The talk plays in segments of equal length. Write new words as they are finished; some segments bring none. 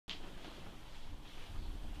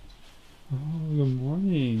Oh, good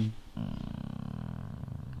morning.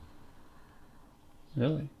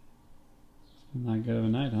 Really? Not good of a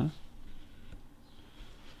night, huh?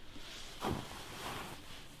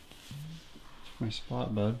 My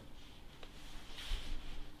spot, bud.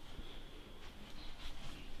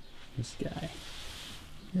 This guy.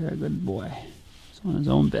 You're a good boy. He's on his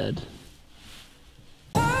own bed.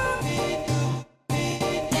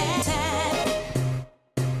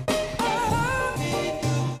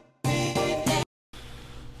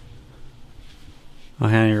 Oh,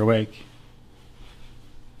 Hannah, you're awake.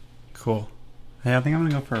 Cool. Hey, I think I'm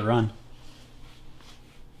gonna go for a run.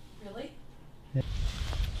 Really? Yeah.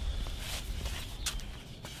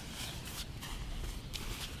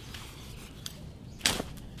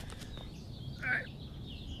 Alright.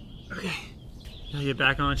 Okay. Gotta get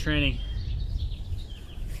back on training.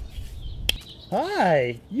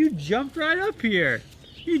 Hi! You jumped right up here!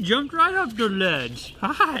 You jumped right up the ledge!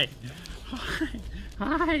 Hi! Hi!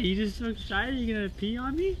 Hi! You just so excited you're gonna pee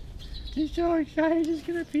on me? You so excited you're just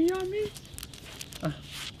gonna pee on me? That's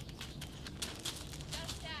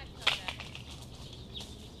Dad, Koda.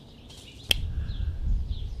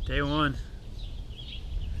 Day one.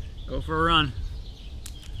 Go for a run.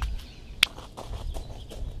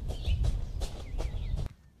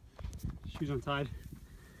 Shoes untied.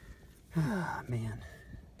 Ah, man.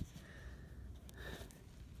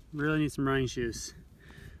 Really need some running shoes.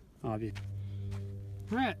 Obvious.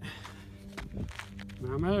 Alright.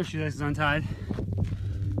 Now my other shoelace is untied.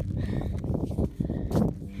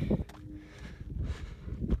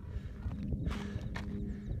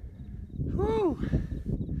 Whew.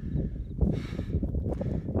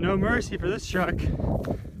 No mercy for this truck.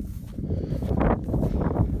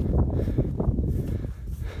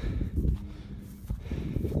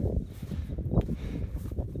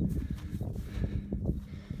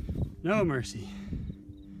 No mercy.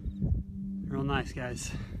 Real nice,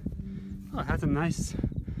 guys. Oh, I have some nice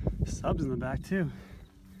subs in the back too.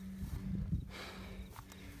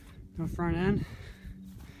 No front end.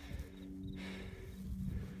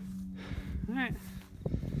 All right.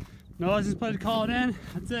 No license plate to call it in.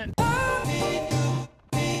 That's it.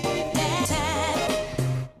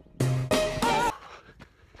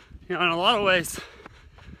 You know, in a lot of ways,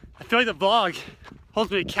 I feel like the vlog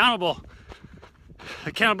holds me accountable.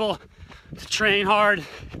 Accountable to train hard,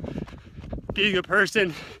 be a good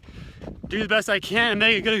person, do the best I can, and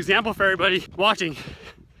make a good example for everybody watching.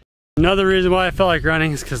 Another reason why I felt like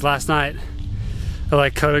running is because last night I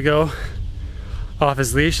let Koda go off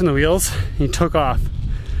his leash on the wheels. He took off.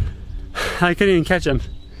 I couldn't even catch him.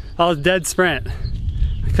 I was dead sprint.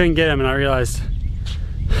 I couldn't get him, and I realized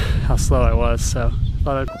how slow I was. So I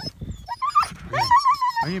thought okay.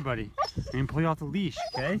 Okay, buddy. I'm gonna pull you off the leash,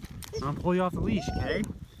 okay? I'm gonna pull you off the leash, okay?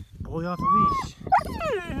 Pull you off the leash.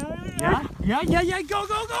 Yeah? Yeah, yeah, yeah, go,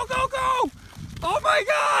 go, go, go, go! Oh my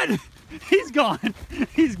God! He's gone.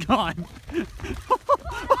 He's gone.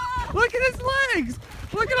 Look at his legs!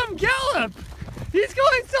 Look at him gallop! He's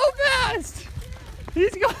going so fast!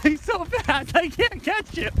 He's going so fast, I can't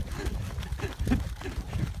catch him.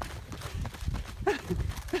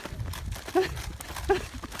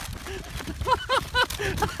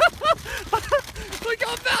 Look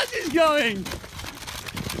how fast he's going!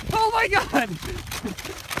 Oh my God!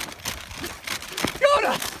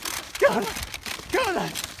 Koda! Koda! Koda!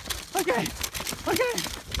 Okay! Okay!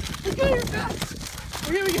 Okay, you're fast!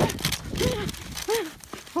 Okay, we got.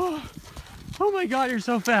 Oh my God, you're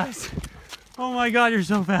so fast! Oh my God, you're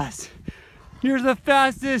so fast! You're the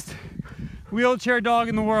fastest wheelchair dog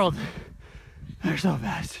in the world. You're so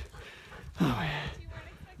fast. Oh man.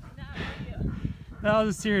 That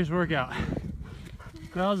was a serious workout.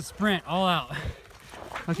 That was a sprint, all out.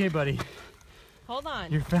 Okay, buddy. Hold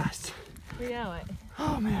on. You're fast. We know it.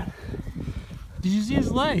 Oh man. Did you see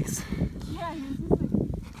his legs? Yeah, he was just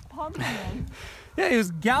like pumping them. Yeah, he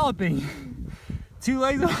was galloping. Two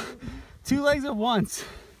legs at once.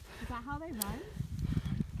 Is that how they run?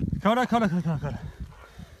 Koda, Koda, Koda, Koda, Koda.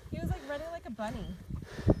 He was like running like a bunny.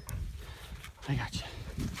 I got you.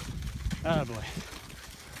 Oh boy.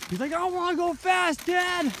 He's like, I want to go fast,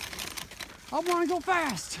 Dad. I want to go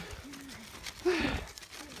fast.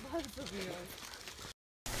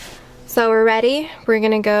 So we're ready. We're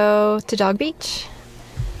gonna go to Dog Beach.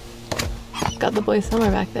 Got the boy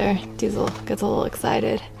somewhere back there. Diesel gets a little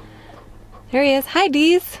excited. There he is. Hi,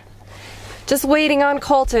 Deez. Just waiting on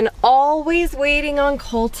Colton. Always waiting on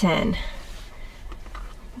Colton.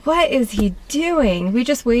 What is he doing? We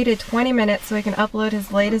just waited 20 minutes so he can upload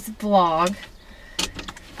his latest vlog.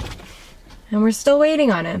 And we're still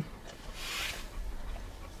waiting on him.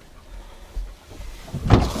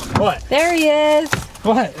 What? There he is.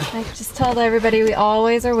 What? I just told everybody we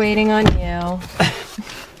always are waiting on you.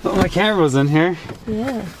 Oh, my camera was in here.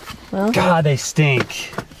 Yeah. Well. God, they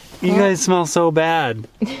stink. You guys smell so bad.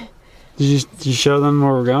 Did you show them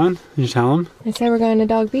where we're going? Did you tell them? I said we're going to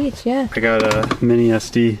Dog Beach, yeah. I got a mini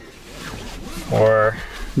SD or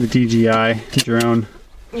the DJI drone.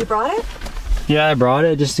 You brought it? Yeah, I brought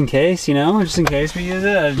it just in case, you know, just in case we use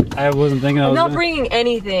it. I wasn't thinking I'm not bringing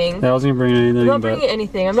anything. I wasn't bringing anything. I'm not bringing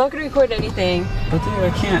anything. I'm not going to record anything. But dude,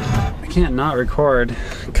 I can't not record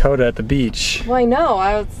Koda at the beach. Well, I know.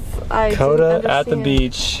 I Koda at the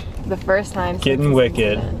beach. The first time. Getting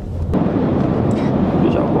wicked.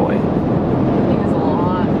 Good job, boy. I think it's a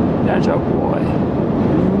lot. Good job, boy.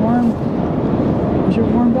 Are you warm? Is it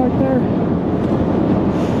warm back there?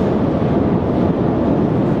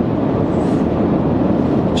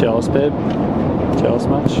 Jealous, babe? Jealous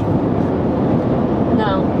much?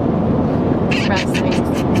 No. Resting.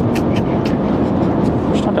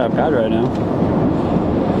 It's not that bad right now.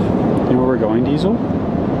 You know where we're going, Diesel?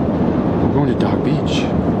 We're going to Dog Beach.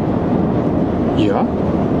 Yeah?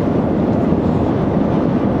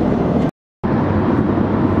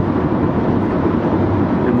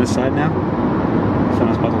 On this side now?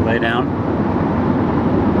 Someone's about to lay down.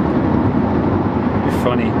 You're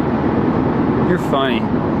funny. You're funny.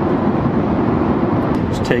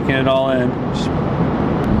 Just taking it all in. Just...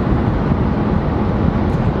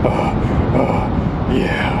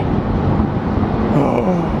 yeah.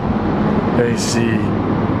 Oh, AC.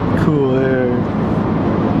 Cool air.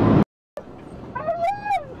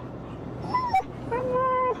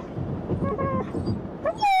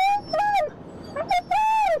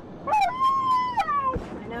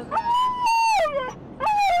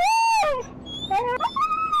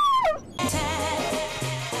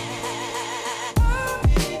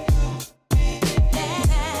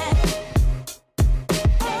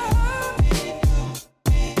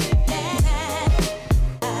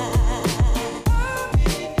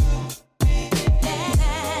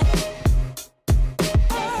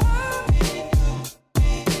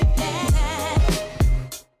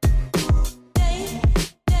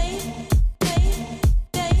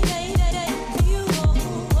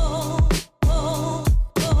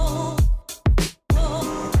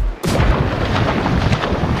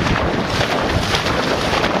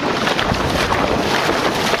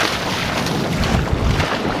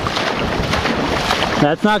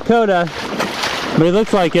 That's not Koda, but he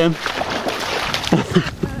looks like him. That's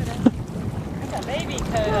a baby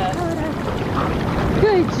Koda.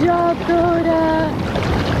 Good job, Koda.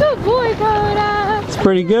 Good boy, Koda. It's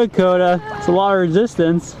pretty good, Koda. It's a lot of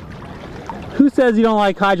resistance. Who says you don't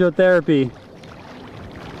like hydrotherapy?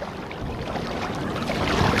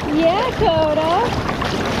 Yeah, Koda.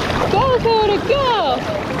 Go, Koda, go.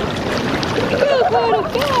 Go, Koda,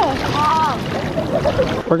 go.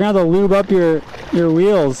 We're gonna have to lube up your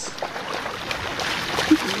wheels.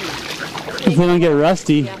 Because they don't get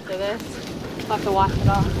rusty. After this, I'll have to wash it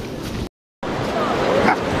off.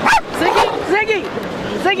 Ziggy!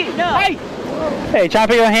 Ziggy! No! Hey! Hey, trying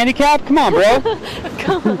to pick up a handicap? Come on, bro.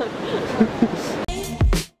 Come on.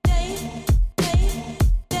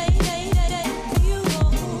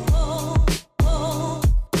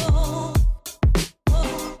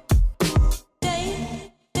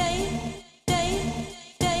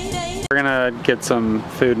 We're gonna get some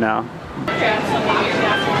food now. Where are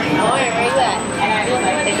you at?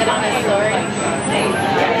 Is it on his story?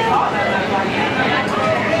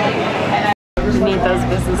 You need those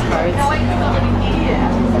business cards.